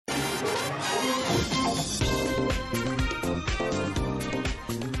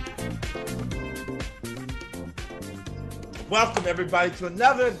Welcome, everybody, to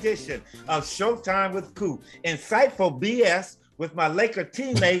another edition of Showtime with Coop. Insightful BS with my Laker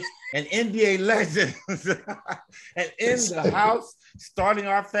teammates and NBA legends. And in the house, starting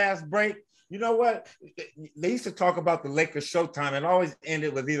our fast break, you know what? They used to talk about the Lakers Showtime and always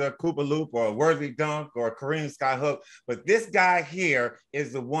ended with either a Cooper Loop or a Worthy Dunk or a Kareem Sky Hook. But this guy here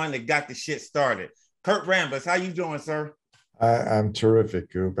is the one that got the shit started. Kurt Rambis, how you doing, sir? I'm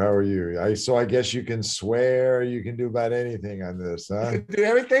terrific, Coop. How are you? I guess you can swear, you can do about anything on this, huh? You can do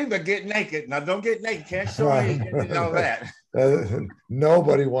everything but get naked. Now, don't get naked. Can't show me all that.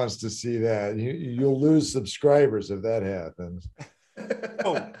 Nobody wants to see that. You'll lose subscribers if that happens.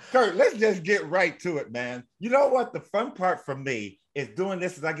 Oh, Kurt, let's just get right to it, man. You know what? The fun part for me is doing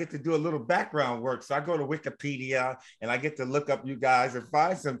this is I get to do a little background work. So I go to Wikipedia and I get to look up you guys and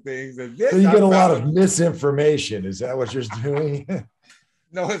find some things. And this, so you get a lot of misinformation. Is that what you're doing?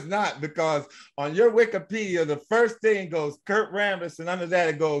 No, it's not, because on your Wikipedia, the first thing goes Kurt Rambis, and under that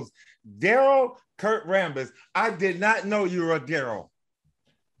it goes Daryl Kurt Rambis. I did not know you were a Daryl.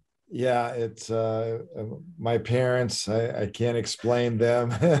 Yeah, it's my parents. I can't explain them.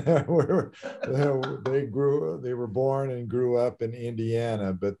 They were born and grew up in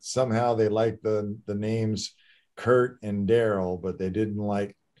Indiana, but somehow they liked the names Kurt and Daryl, but they didn't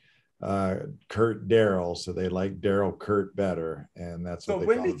like Kurt Daryl, so they liked Daryl Kurt better, and that's so. What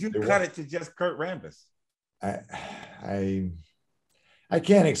they when did you cut it to just Kurt Rambis? I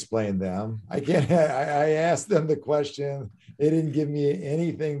can't explain them. I asked them the question. They didn't give me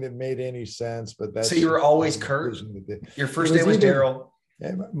anything that made any sense. But that's so you were always Kurt. Your first name was Daryl.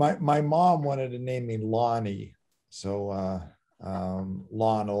 My mom wanted to name me Lonnie, so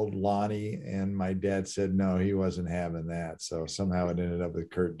Lonnie, and my dad said no, he wasn't having that. So somehow it ended up with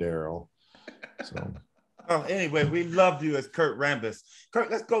Kurt Daryl. So. Anyway, we loved you as Kurt Rambis. Kurt,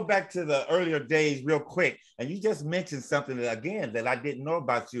 let's go back to the earlier days real quick. And you just mentioned something that I didn't know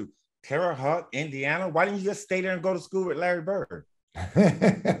about you. Terre, Haute, Indiana. Why didn't you just stay there and go to school with Larry Bird?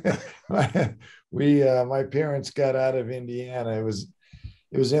 My parents got out of Indiana. It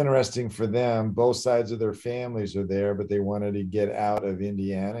was interesting for them. Both sides of their families are there, but they wanted to get out of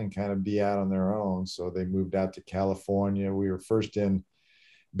Indiana and kind of be out on their own. So they moved out to California. We were first in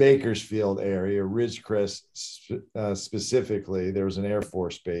Bakersfield area, Ridgecrest specifically. There was an Air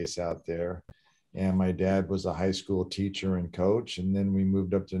Force base out there, and my dad was a high school teacher and coach. And then we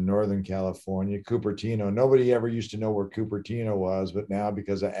moved up to Northern California, Cupertino. Nobody ever used to know where Cupertino was, but now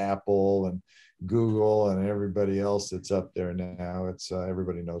because of Apple and Google and everybody else that's up there now, it's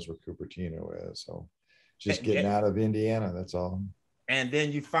everybody knows where Cupertino is. So just getting out of Indiana, that's all. And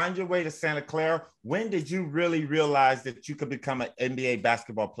then you find your way to Santa Clara. When did you really realize that you could become an NBA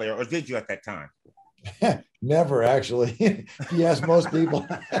basketball player, or did you at that time? Never, actually. If you ask most people,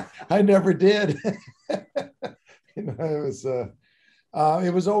 I never did. It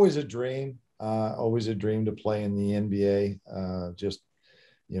was always a dream to play in the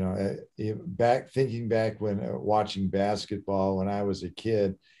NBA. Thinking back when watching basketball when I was a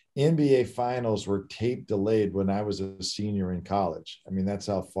kid, NBA finals were tape delayed when I was a senior in college. I mean, that's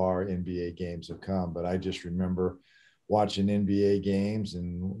how far NBA games have come. But I just remember watching NBA games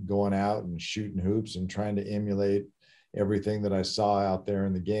and going out and shooting hoops and trying to emulate everything that I saw out there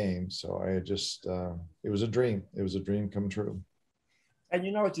in the game. So it was a dream. It was a dream come true. And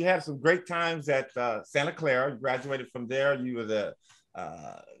you know what? You had some great times at Santa Clara. You graduated from there. You were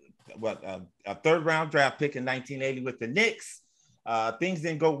a third round draft pick in 1980 with the Knicks. Things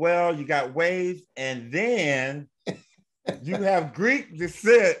didn't go well. You got waived, and then you have Greek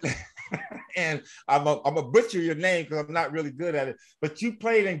descent. And I'm a butcher your name because I'm not really good at it. But you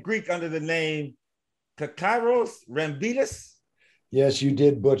played in Greek under the name Kairos Rambidis. Yes, you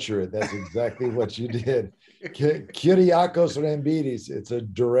did butcher it. That's exactly what you did. Kyriakos Rambidis. It's a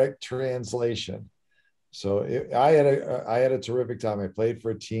direct translation. So I had a terrific time. I played for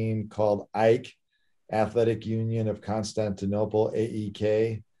a team called Ike Athletic Union of Constantinople,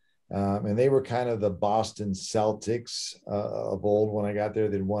 AEK. And they were kind of the Boston Celtics of old when I got there.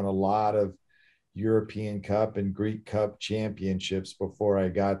 They'd won a lot of European Cup and Greek Cup championships before I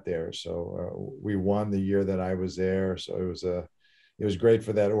got there. So we won the year that I was there. So it was great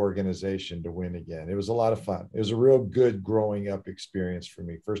for that organization to win again. It was a lot of fun. It was a real good growing up experience for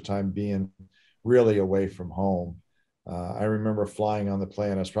me. First time being really away from home. I remember flying on the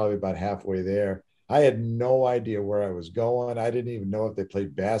plane. I was probably about halfway there. I had no idea where I was going. I didn't even know if they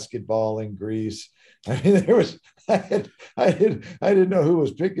played basketball in Greece. I mean, I didn't know who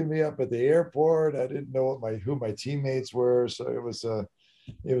was picking me up at the airport. I didn't know who my teammates were. So it was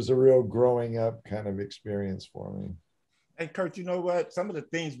a real growing up kind of experience for me. And Kurt, you know what? Some of the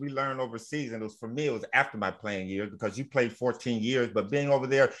things we learned overseas, and it was for me, it was after my playing years because you played 14 years. But being over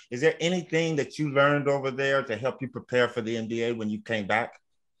there, is there anything that you learned over there to help you prepare for the NBA when you came back?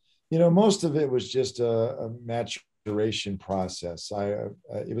 Most of it was just a maturation process.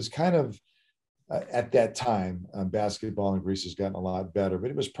 It was kind of at that time, basketball in Greece has gotten a lot better, but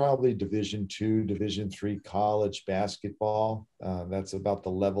it was probably Division II, Division III college basketball. That's about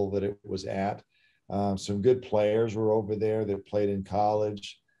the level that it was at. Some good players were over there that played in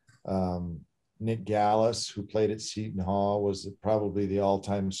college. Nick Gallis, who played at Seton Hall, was probably the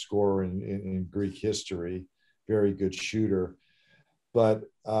all-time scorer in Greek history. Very good shooter. But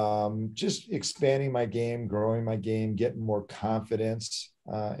just expanding my game, growing my game, getting more confidence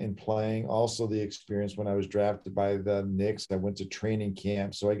in playing. Also the experience when I was drafted by the Knicks, I went to training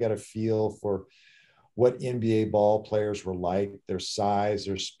camp. So I got a feel for what NBA ball players were like, their size,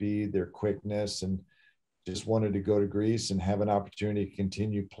 their speed, their quickness, and just wanted to go to Greece and have an opportunity to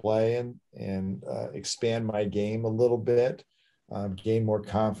continue playing and expand my game a little bit, gain more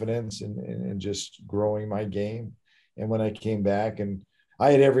confidence and just growing my game. And when I came back, and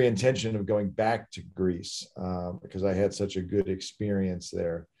I had every intention of going back to Greece because I had such a good experience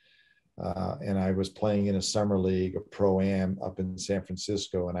there. And I was playing in a summer league, a pro-am up in San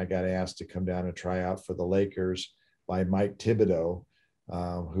Francisco, and I got asked to come down and try out for the Lakers by Mike Thibodeau,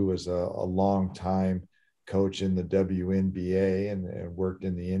 who was a long time coach in the WNBA and worked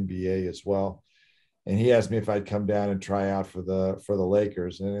in the NBA as well. And he asked me if I'd come down and try out for the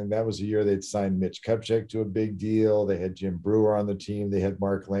Lakers. And that was the year they'd signed Mitch Kupchak to a big deal. They had Jim Brewer on the team. They had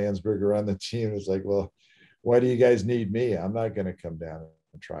Mark Landsberger on the team. It's like, well, why do you guys need me? I'm not going to come down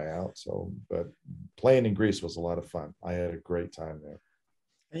and try out. So, but playing in Greece was a lot of fun. I had a great time there.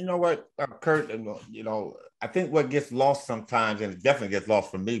 And you know what, Kurt, I think what gets lost sometimes, and it definitely gets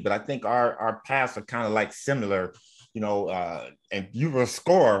lost for me, but I think our paths are kind of like similar, and you were a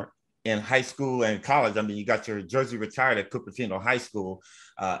scorer in high school and college. I mean, you got your jersey retired at Cupertino High School,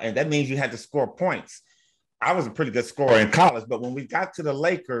 and that means you had to score points. I was a pretty good scorer in college, but when we got to the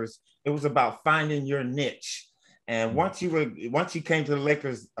Lakers, it was about finding your niche. And once you came to the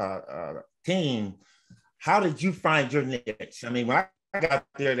Lakers team, how did you find your niche? I mean, when I got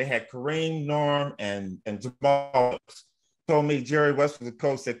there, they had Kareem, Norm, and Jamal. Told me Jerry West was the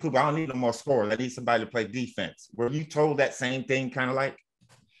coach, said, Cooper, I don't need no more scorers. I need somebody to play defense. Were you told that same thing kind of like?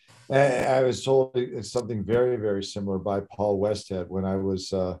 I was told something very, very similar by Paul Westhead when I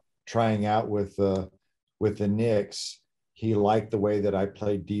was trying out with the Knicks. He liked the way that I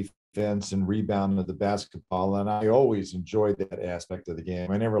played defense and rebounded the basketball, and I always enjoyed that aspect of the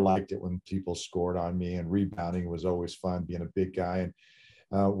game. I never liked it when people scored on me, and rebounding was always fun, being a big guy. And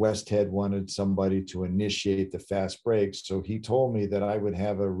Westhead wanted somebody to initiate the fast breaks, so he told me that I would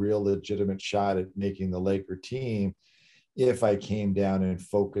have a real legitimate shot at making the Laker team if I came down and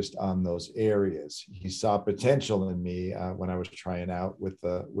focused on those areas. He saw potential in me when I was trying out with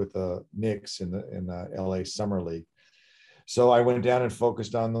the Knicks in the LA Summer League. So I went down and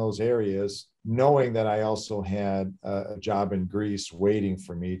focused on those areas, knowing that I also had a job in Greece waiting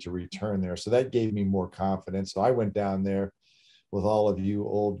for me to return there. So that gave me more confidence. So I went down there with all of you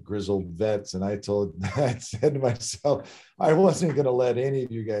old grizzled vets. And I said to myself, I wasn't going to let any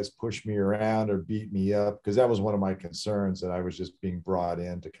of you guys push me around or beat me up, because that was one of my concerns, that I was just being brought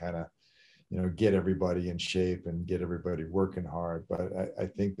in to kind of, get everybody in shape and get everybody working hard. But I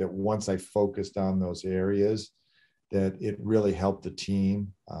think that once I focused on those areas, that it really helped the teams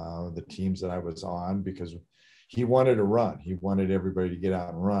that I was on, because he wanted to run. He wanted everybody to get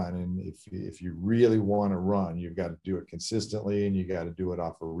out and run. And if you really want to run, you've got to do it consistently, and you got to do it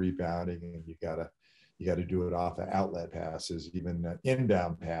off of rebounding, and you got to do it off of outlet passes, even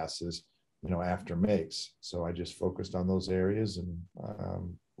inbound passes, after makes. So I just focused on those areas, and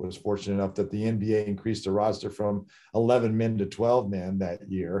was fortunate enough that the NBA increased the roster from 11 men to 12 men that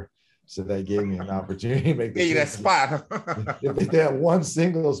year. So that gave me an opportunity to make that spot. If they had one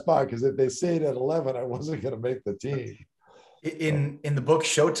single spot, because if they stayed at 11, I wasn't going to make the team. In the book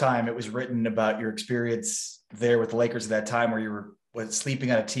Showtime, it was written about your experience there with the Lakers at that time, where you were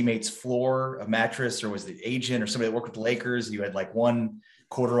sleeping on a teammate's floor, a mattress, or was the agent or somebody that worked with the Lakers? You had like one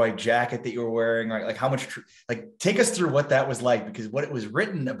corduroy jacket that you were wearing, right? Like how much? Take us through what that was like, because what it was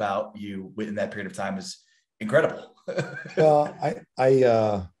written about you in that period of time is incredible. Well,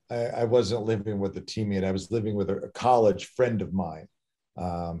 I wasn't living with a teammate. I was living with a college friend of mine.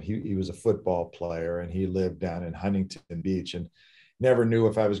 He was a football player, and he lived down in Huntington Beach, and never knew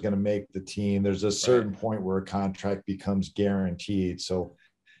if I was going to make the team. There's a certain point where a contract becomes guaranteed. So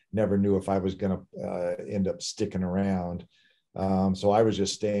never knew if I was going to end up sticking around. So I was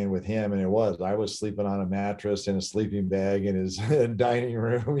just staying with him, and I was sleeping on a mattress in a sleeping bag in his dining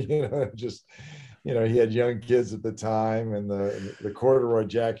room, just, he had young kids at the time, and the corduroy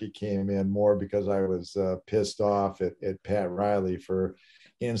jacket came in more because I was pissed off at Pat Riley for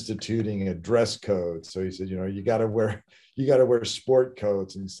instituting a dress code. So he said, you got to wear sport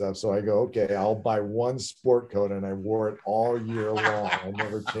coats and stuff. So I go, okay, I'll buy one sport coat, and I wore it all year long. I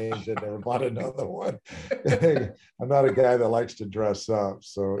never changed it, never bought another one. I'm not a guy that likes to dress up.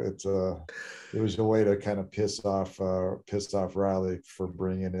 So it was a way to kind of piss off Riley for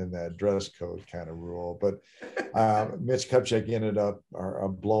bringing in that dress code kind of rule. But Mitch Kupchak ended up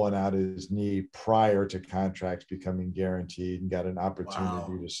blowing out his knee prior to contracts becoming guaranteed, and got an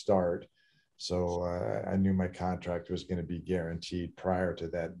opportunity to start. So I knew my contract was going to be guaranteed prior to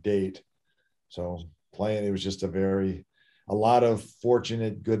that date. So playing, it was just a lot of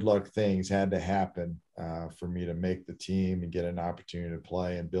fortunate, good luck things had to happen for me to make the team and get an opportunity to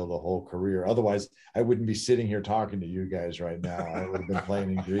play and build a whole career. Otherwise, I wouldn't be sitting here talking to you guys right now. I would have been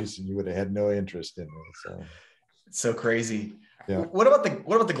playing in Greece, and you would have had no interest in me. So it's so crazy. Yeah. What about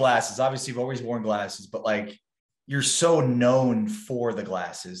the glasses? Obviously, you've always worn glasses, but like, you're so known for the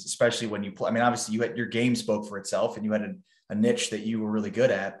glasses, especially when you play. I mean, obviously your game spoke for itself, and you had a niche that you were really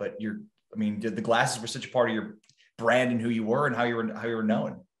good at, but the glasses were such a part of your brand and who you were and how you were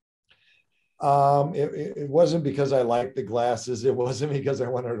known. It wasn't because I liked the glasses. It wasn't because I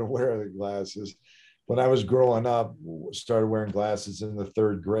wanted to wear the glasses. When I was growing up, started wearing glasses in the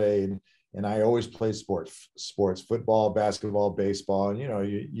 3rd grade, and I always played sports, football, basketball, baseball. And,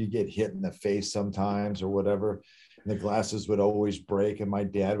 you get hit in the face sometimes or whatever, and the glasses would always break. And my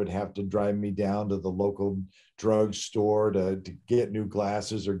dad would have to drive me down to the local drugstore to get new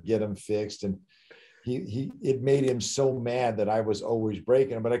glasses or get them fixed. And it made him so mad that I was always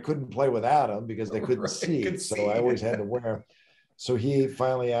breaking them, but I couldn't play without them because I couldn't see. So I always had to wear them. So he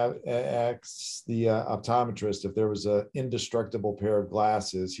finally asked the optometrist if there was an indestructible pair of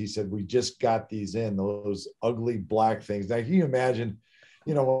glasses. He said, we just got these in, those ugly black things. Now, can you imagine,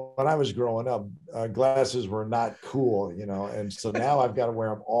 when I was growing up, glasses were not cool, and so now I've got to wear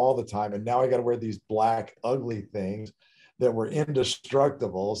them all the time. And now I got to wear these black, ugly things that were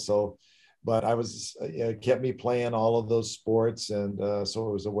indestructible. So, but it kept me playing all of those sports. And so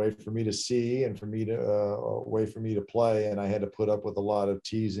it was a way for me to see and a way for me to play. And I had to put up with a lot of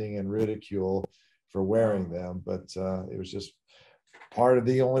teasing and ridicule for wearing them. But it was just part of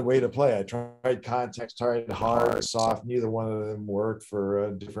the only way to play. I tried contacts, tried hard, soft. Neither one of them worked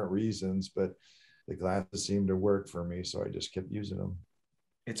for different reasons, but the glasses seemed to work for me. So I just kept using them.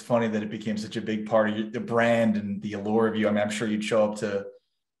 It's funny that it became such a big part of the brand and the allure of you. I mean, I'm sure you'd show up to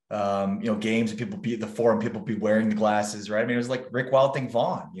games and people be wearing the glasses, right? I mean, it was like Rick Wild Thing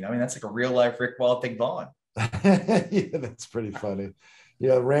Vaughn, that's like a real life Rick Wild Thing Vaughn. Yeah, that's pretty funny.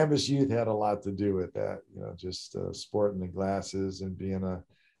 Yeah, Rambis Youth had a lot to do with that, just sporting the glasses and being a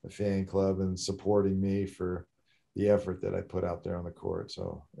fan club and supporting me for the effort that I put out there on the court.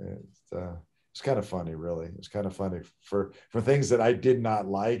 So it's kind of funny, really. It's kind of funny for things that I did not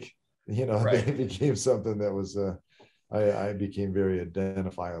like, Right. They became something that was I became very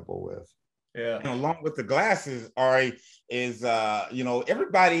identifiable with. Yeah. Along with the glasses, Ari, is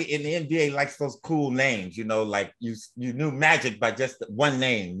everybody in the NBA likes those cool names. Like you knew Magic by just one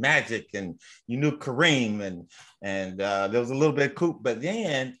name, Magic, and you knew Kareem, and there was a little bit of Coop, but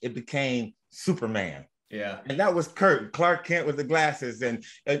then it became Superman. Yeah. And that was Clark Kent with the glasses. And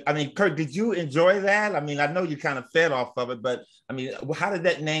I mean, Kurt, did you enjoy that? I mean, I know you kind of fed off of it, but I mean, how did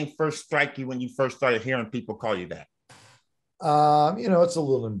that name first strike you when you first started hearing people call you that? It's a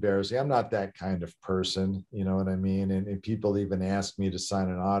little embarrassing. I'm not that kind of person, you know what I mean? And people even ask me to sign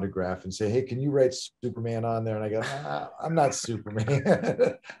an autograph and say, hey, can you write Superman on there? And I go, I'm not Superman.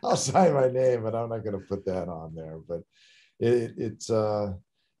 I'll sign my name, but I'm not going to put that on there. But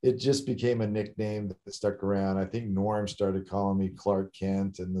it just became a nickname that stuck around. I think Norm started calling me Clark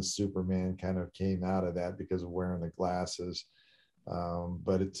Kent, and the Superman kind of came out of that because of wearing the glasses.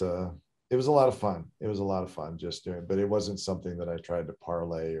 But it was a lot of fun. It was a lot of fun just doing, but it wasn't something that I tried to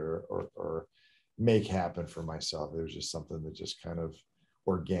parlay or make happen for myself. It was just something that just kind of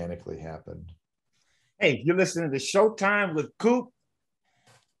organically happened. Hey, you're listening to Showtime with Coop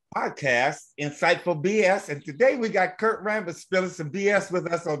podcast, Insightful BS. And today we got Kurt Rambis spilling some BS with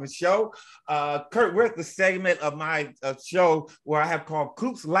us on the show. Kurt, we're at the segment of my show where I have called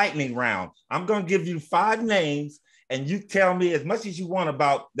Coop's Lightning Round. I'm going to give you 5 names, and you tell me as much as you want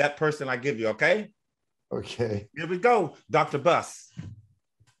about that person I give you, okay? Okay. Here we go. Dr. Buss.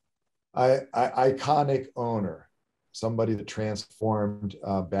 Iconic owner. somebody that transformed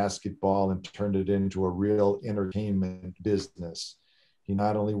basketball and turned it into a real entertainment business. He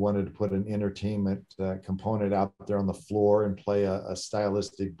not only wanted to put an entertainment component out there on the floor and play a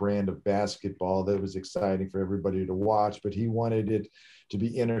stylistic brand of basketball that was exciting for everybody to watch, but he wanted it to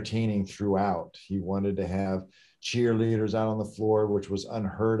be entertaining throughout. He wanted to have cheerleaders out on the floor, which was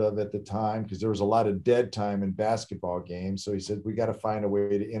unheard of at the time because there was a lot of dead time in basketball games. So he said, we got to find a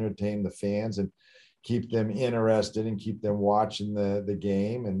way to entertain the fans and keep them interested and keep them watching the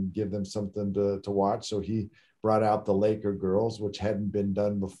game and give them something to watch. So he brought out the Laker girls, which hadn't been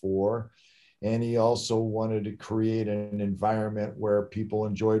done before. And he also wanted to create an environment where people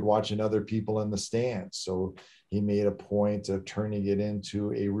enjoyed watching other people in the stands. So he made a point of turning it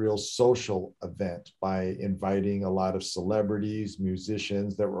into a real social event by inviting a lot of celebrities,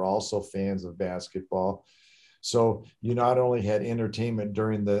 musicians that were also fans of basketball. So you not only had entertainment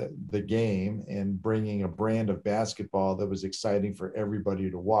during the game and bringing a brand of basketball that was exciting for everybody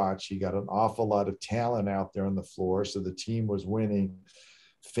to watch. You got an awful lot of talent out there on the floor. So the team was winning.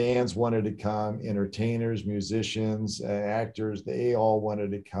 Fans wanted to come, entertainers, musicians, actors, they all wanted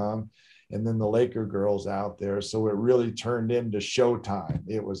to come. And then the Laker girls out there. So it really turned into Showtime.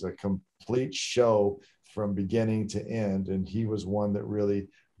 It was a complete show from beginning to end. And he was one that really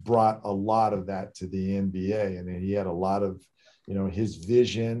brought a lot of that to the NBA. And he had a lot of, his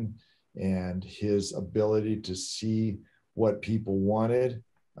vision and his ability to see what people wanted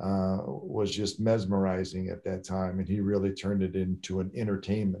was just mesmerizing at that time. And he really turned it into an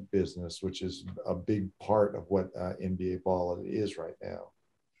entertainment business, which is a big part of what NBA ball is right now.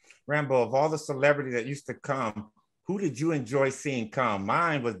 Rambo, of all the celebrities that used to come, who did you enjoy seeing come?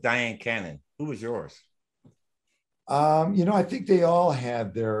 Mine was Diane Cannon. Who was yours? I think they all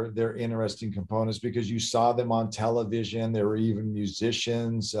had their interesting components because you saw them on television. There were even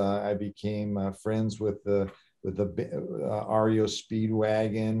musicians. I became friends with the REO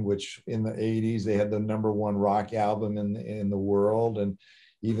Speedwagon, which in the 80s, they had the #1 rock album in the world, and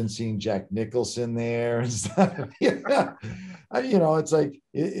even seeing Jack Nicholson there and stuff. It's like,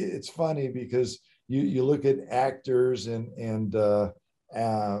 it's funny because you look at actors and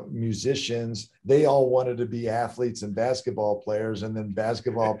musicians, they all wanted to be athletes and basketball players, and then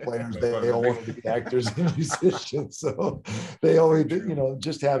basketball players, they all wanted to be actors and musicians. So they always,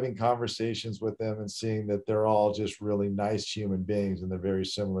 just having conversations with them and seeing that they're all just really nice human beings and they're very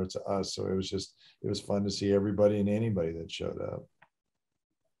similar to us. So it was fun to see everybody and anybody that showed up.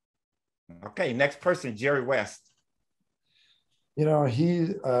 Okay, next person, Jerry West. He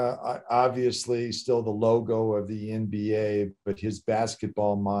obviously still the logo of the NBA, but his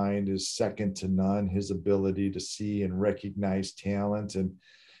basketball mind is second to none. His ability to see and recognize talent and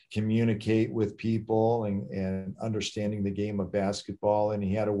communicate with people and understanding the game of basketball. And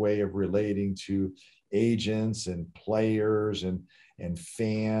he had a way of relating to agents and players and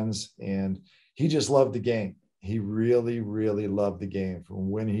fans. And he just loved the game. He really, really loved the game.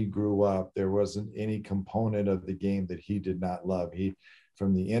 From when he grew up, there wasn't any component of the game that he did not love.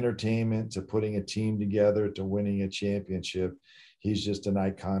 From the entertainment to putting a team together to winning a championship, he's just an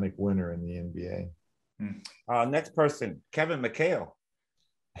iconic winner in the NBA. Next person, Kevin McHale.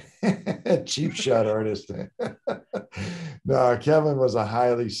 Cheap shot artist. No, Kevin was a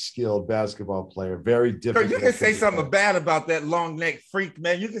highly skilled basketball player. Very difficult. You can say something bad about that long neck freak,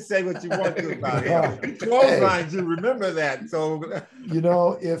 man. You can say what you want to about him. He clotheslines you. Remember that. So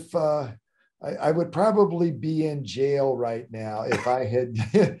if I would probably be in jail right now if I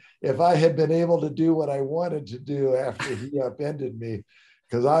had been able to do what I wanted to do after he upended me.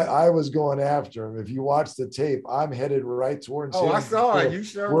 Because I was going after him. If you watch the tape, I'm headed right towards him. Oh, I saw it. You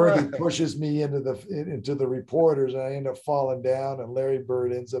sure where was. He pushes me into the reporters, and I end up falling down, and Larry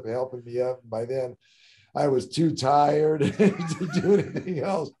Bird ends up helping me up. And by then, I was too tired to do anything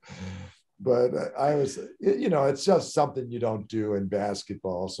else. But I was, it's just something you don't do in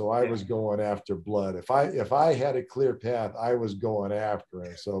basketball. So I was going after blood. If I had a clear path, I was going after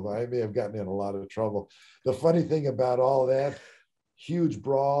him. So I may have gotten in a lot of trouble. The funny thing about all that, huge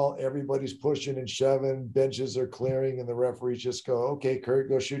brawl, everybody's pushing and shoving, benches are clearing, and the referees just go, okay, Kurt,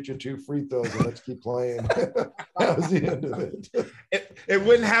 go shoot your 2 free throws and let's keep playing. That was the end of it. It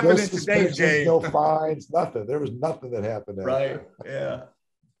wouldn't happen in today's game. No fines, nothing. There was nothing that happened. Right, yeah.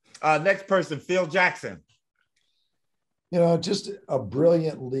 Next person, Phil Jackson. Just a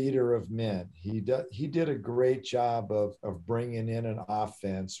brilliant leader of men. He did a great job of bringing in an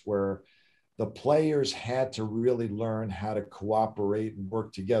offense where the players had to really learn how to cooperate and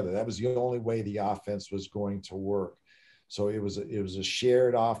work together. That was the only way the offense was going to work. So it was a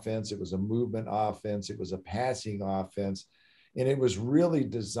shared offense. It was a movement offense. It was a passing offense. And it was really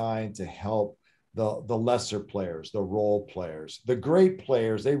designed to help the lesser players, the role players. The great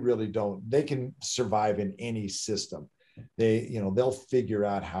players, they can survive in any system. They'll figure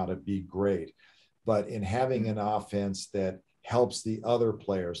out how to be great. But in having an offense that helps the other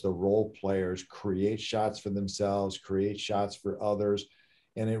players, the role players, create shots for themselves, create shots for others,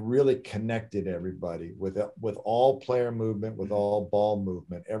 and it really connected everybody with all player movement, with all ball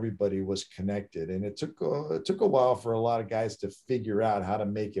movement. Everybody was connected, and it took a while for a lot of guys to figure out how to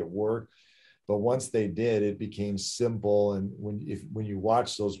make it work. But once they did, it became simple. And when you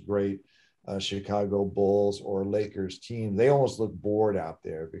watch those great Chicago Bulls or Lakers teams, they almost look bored out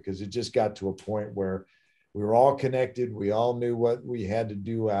there, because it just got to a point where we were all connected. We all knew what we had to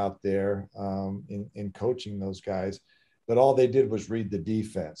do out there in coaching those guys. But all they did was read the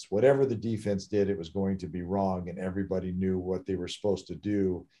defense. Whatever the defense did, it was going to be wrong. And everybody knew what they were supposed to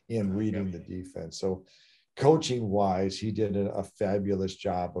do in reading the defense. So coaching wise, he did a fabulous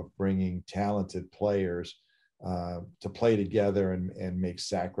job of bringing talented players to play together and make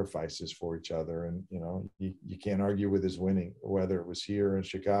sacrifices for each other. And, you can't argue with his winning, whether it was here in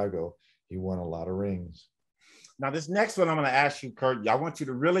Chicago. He won a lot of rings. Now, this next one I'm going to ask you, Kurt, I want you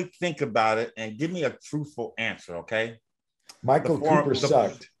to really think about it and give me a truthful answer, okay? Michael Cooper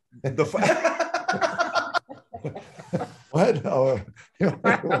sucked. What? Oh,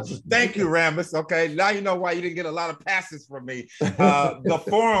 Thank you, Rambis. Okay, now you know why you didn't get a lot of passes from me. The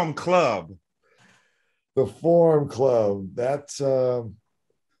Forum Club. The Forum Club. That's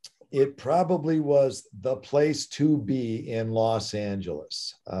it. Probably was the place to be in Los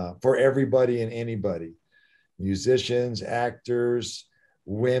Angeles for everybody and anybody. Musicians, actors,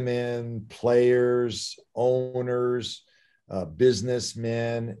 women, players, owners,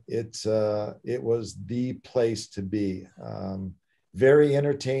 businessmen. It was the place to be. Very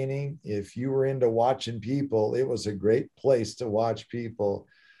entertaining. If you were into watching people, it was a great place to watch people.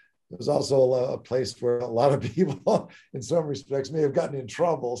 It was also a place where a lot of people, in some respects, may have gotten in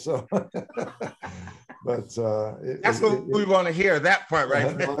trouble. So, but that's what we want to hear. That part,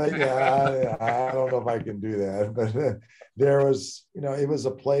 right? Yeah, I don't know if I can do that, but there was, it was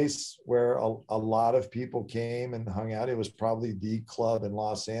a place where a lot of people came and hung out. It was probably the club in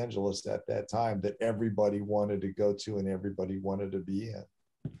Los Angeles at that time that everybody wanted to go to and everybody wanted to be in.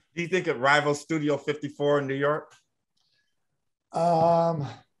 Do you think it rivals Studio 54 in New York?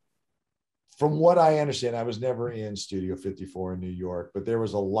 From what I understand, I was never in Studio 54 in New York, but there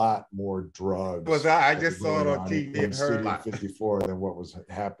was a lot more drugs. I just saw it on TV in Studio 54 than what was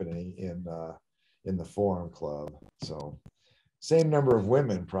happening in the Forum Club. So same number of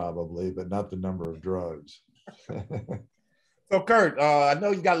women probably, but not the number of drugs. So Kurt, I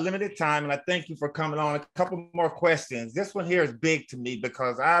know you got limited time, and I thank you for coming on. A couple more questions. This one here is big to me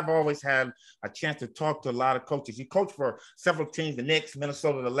because I've always had a chance to talk to a lot of coaches. You coach for several teams, the Knicks,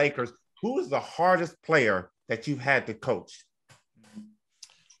 Minnesota, the Lakers. Who is the hardest player that you've had to coach?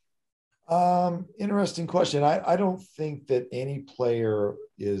 Interesting question. I don't think that any player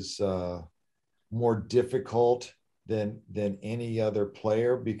is more difficult than any other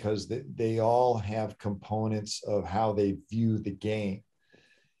player, because they all have components of how they view the game.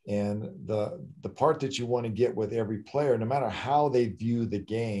 And the part that you want to get with every player, no matter how they view the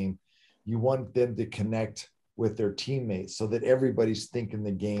game, you want them to connect with their teammates so that everybody's thinking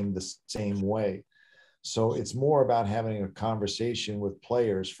the game the same way. So it's more about having a conversation with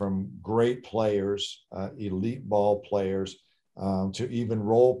players, from great players, elite ball players, to even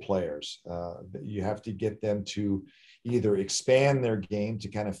role players. You have to get them to either expand their game to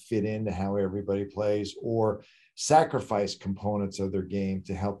kind of fit into how everybody plays, or sacrifice components of their game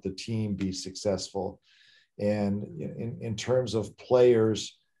to help the team be successful. And in terms of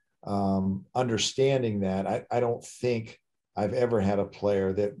players, understanding that, I don't think I've ever had a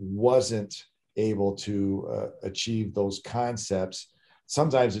player that wasn't able to achieve those concepts.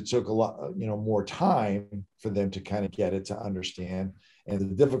 Sometimes it took a lot, more time for them to kind of get it, to understand. And the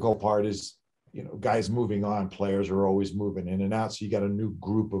difficult part is, guys moving on. Players are always moving in and out. So you got a new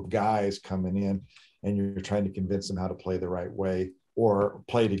group of guys coming in, and you're trying to convince them how to play the right way, or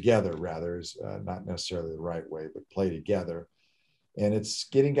play together, rather, is not necessarily the right way, but play together. And it's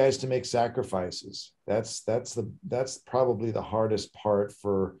getting guys to make sacrifices. That's probably the hardest part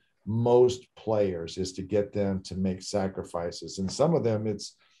for most players, is to get them to make sacrifices. And some of them,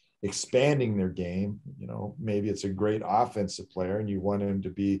 it's expanding their game. Maybe it's a great offensive player and you want him to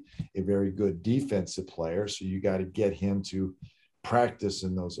be a very good defensive player. So you got to get him to practice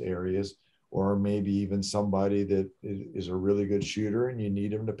in those areas. Or maybe even somebody that is a really good shooter and you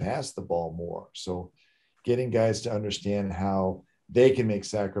need him to pass the ball more. So getting guys to understand how they can make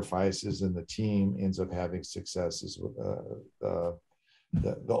sacrifices and the team ends up having success is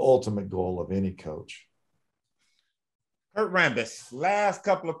the ultimate goal of any coach. Kurt Rambis, last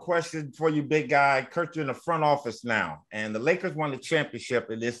couple of questions for you, big guy. Kurt, you're in the front office now, and the Lakers won the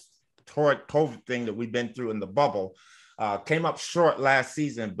championship in this torrid COVID thing that we've been through in the bubble. Came up short last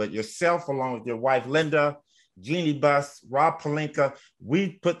season, but yourself, along with your wife, Linda, Jeannie Buss, Rob Pelinka,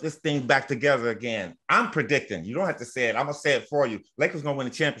 we put this thing back together again. I'm predicting, you don't have to say it, I'm going to say it for you. Lakers going to win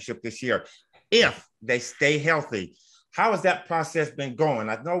the championship this year if they stay healthy. How has that process been going?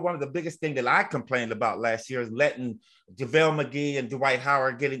 I know one of the biggest things that I complained about last year is letting JaVale McGee and Dwight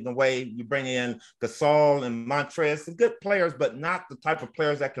Howard get in the way. You bring in Gasol and Montrez, some good players, but not the type of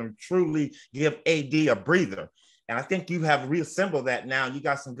players that can truly give AD a breather. And I think you have reassembled that now. You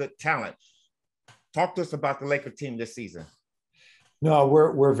got some good talent. Talk to us about the Laker team this season. No,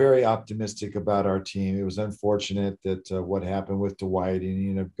 we're very optimistic about our team. It was unfortunate that what happened with Dwight, and he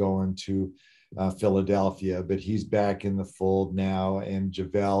ended up going to Philadelphia, but he's back in the fold now, and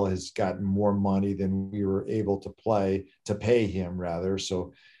JaVale has gotten more money than we were able to pay him rather.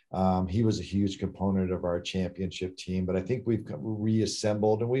 So he was a huge component of our championship team, but I think we've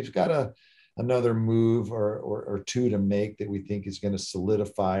reassembled, and we've got another move or two to make that we think is going to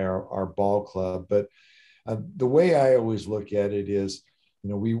solidify our ball club. But the way I always look at it is,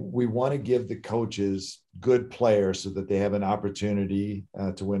 we want to give the coaches good players so that they have an opportunity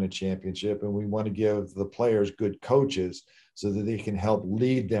to win a championship. And we want to give the players good coaches so that they can help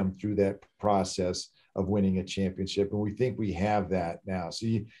lead them through that process of winning a championship. And we think we have that now. So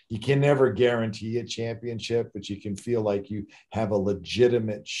you can never guarantee a championship, but you can feel like you have a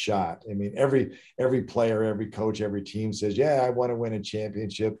legitimate shot. I mean, every player, every coach, every team says, yeah, I want to win a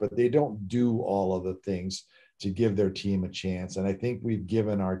championship, but they don't do all of the things to give their team a chance. And I think we've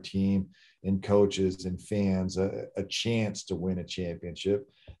given our team and coaches and fans a chance to win a championship.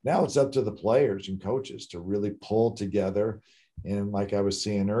 Now it's up to the players and coaches to really pull together. And like I was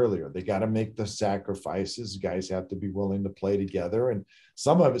saying earlier, they got to make the sacrifices. Guys have to be willing to play together. And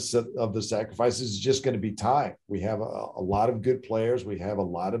some of the sacrifices is just going to be time. We have a lot of good players. We have a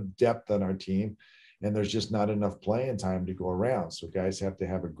lot of depth on our team, and there's just not enough playing time to go around. So guys have to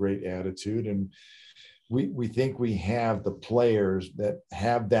have a great attitude. And we think we have the players that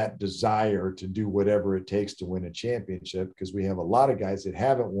have that desire to do whatever it takes to win a championship, because we have a lot of guys that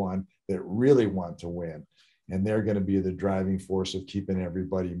haven't won that really want to win. And they're going to be the driving force of keeping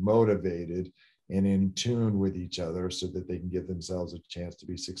everybody motivated and in tune with each other so that they can give themselves a chance to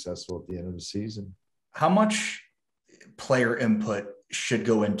be successful at the end of the season. How much player input should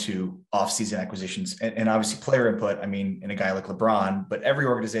go into off-season acquisitions? And obviously player input, I mean, in a guy like LeBron, but every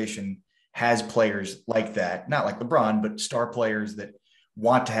organization has players like that, not like LeBron, but star players that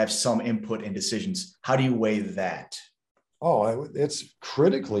want to have some input in decisions. How do you weigh that? Oh, it's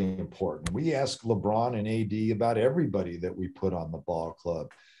critically important. We ask LeBron and AD about everybody that we put on the ball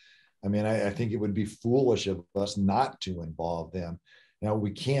club. I mean, I think it would be foolish of us not to involve them. Now,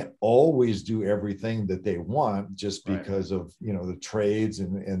 we can't always do everything that they want just because of, the trades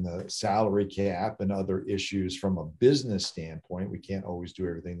and the salary cap and other issues from a business standpoint. We can't always do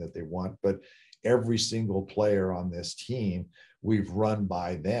everything that they want, but every single player on this team, we've run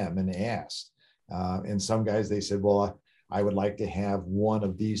by them and asked. And some guys, they said, well, I would like to have one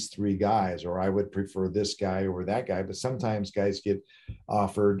of these three guys, or I would prefer this guy over that guy. But sometimes guys get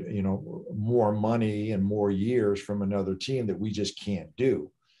offered, more money and more years from another team that we just can't do.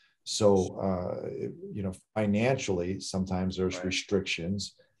 So, financially, sometimes there's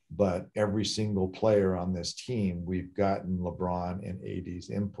restrictions, but every single player on this team, we've gotten LeBron and AD's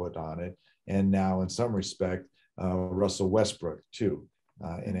input on it. And now in some respect, Russell Westbrook too.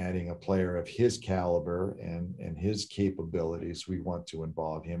 And adding a player of his caliber and his capabilities, we want to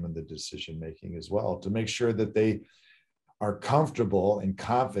involve him in the decision-making as well to make sure that they are comfortable and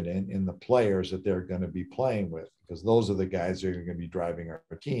confident in the players that they're going to be playing with, because those are the guys that are going to be driving our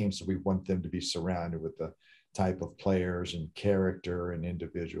team. So we want them to be surrounded with the type of players and character and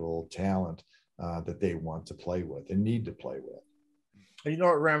individual talent that they want to play with and need to play with. You know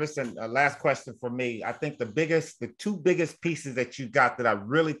what, Rambis, and last question for me. I think the two biggest pieces that you got that I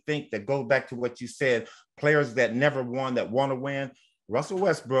really think that go back to what you said, players that never won, that want to win, Russell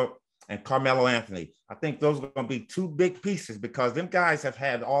Westbrook and Carmelo Anthony. I think those are going to be two big pieces because them guys have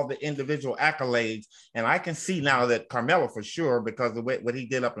had all the individual accolades. And I can see now that Carmelo for sure, because of what he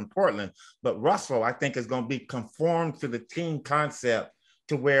did up in Portland, but Russell, I think, is going to be conformed to the team concept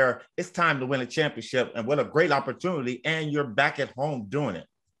to where it's time to win a championship, and what a great opportunity, and you're back at home doing it.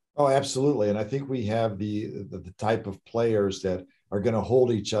 Oh, absolutely. And I think we have the type of players that are going to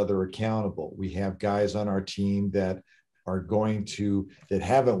hold each other accountable. We have guys on our team that are that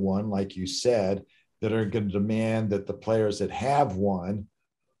haven't won, like you said, that are going to demand that the players that have won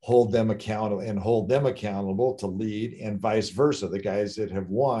hold them accountable to lead, and vice versa. The guys that have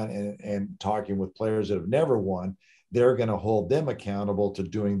won and talking with players that have never won, they're going to hold them accountable to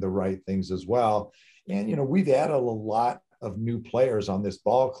doing the right things as well. And, you know, we've added a lot of new players on this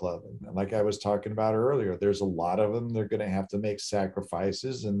ball club. And like I was talking about earlier, there's a lot of them. They're going to have to make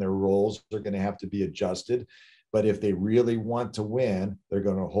sacrifices, and their roles are going to have to be adjusted. But if they really want to win, they're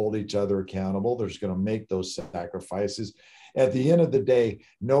going to hold each other accountable. They're just going to make those sacrifices. At the end of the day,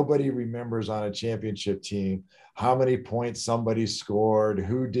 nobody remembers on a championship team how many points somebody scored,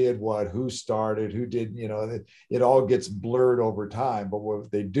 who did what, who started, who did, you know, it all gets blurred over time. But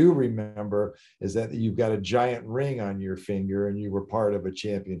what they do remember is that you've got a giant ring on your finger and you were part of a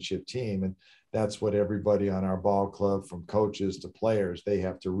championship team. And that's what everybody on our ball club, from coaches to players, they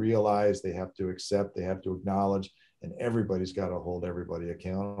have to realize, they have to accept, they have to acknowledge, and everybody's got to hold everybody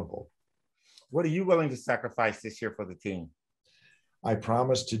accountable. What are you willing to sacrifice this year for the team? I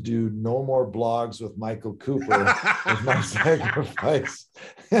promise to do no more blogs with Michael Cooper as my sacrifice.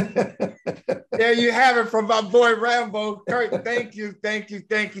 There you have it from my boy Rambo. Kurt, thank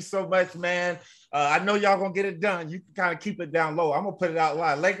you so much, man. I know y'all gonna get it done. You can kind of keep it down low. I'm gonna put it out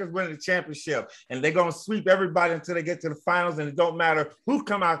loud. Lakers winning the championship, and they're gonna sweep everybody until they get to the finals. And it don't matter who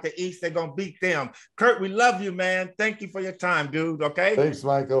come out the East, they're gonna beat them. Kurt, we love you, man. Thank you for your time, dude. Okay. Thanks,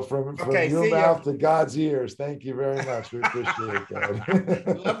 Michael. From your mouth to God's ears. Thank you very much. We appreciate it, guys.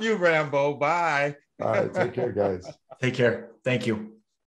 Love you, Rambo. Bye. All right, take care, guys. Take care. Thank you.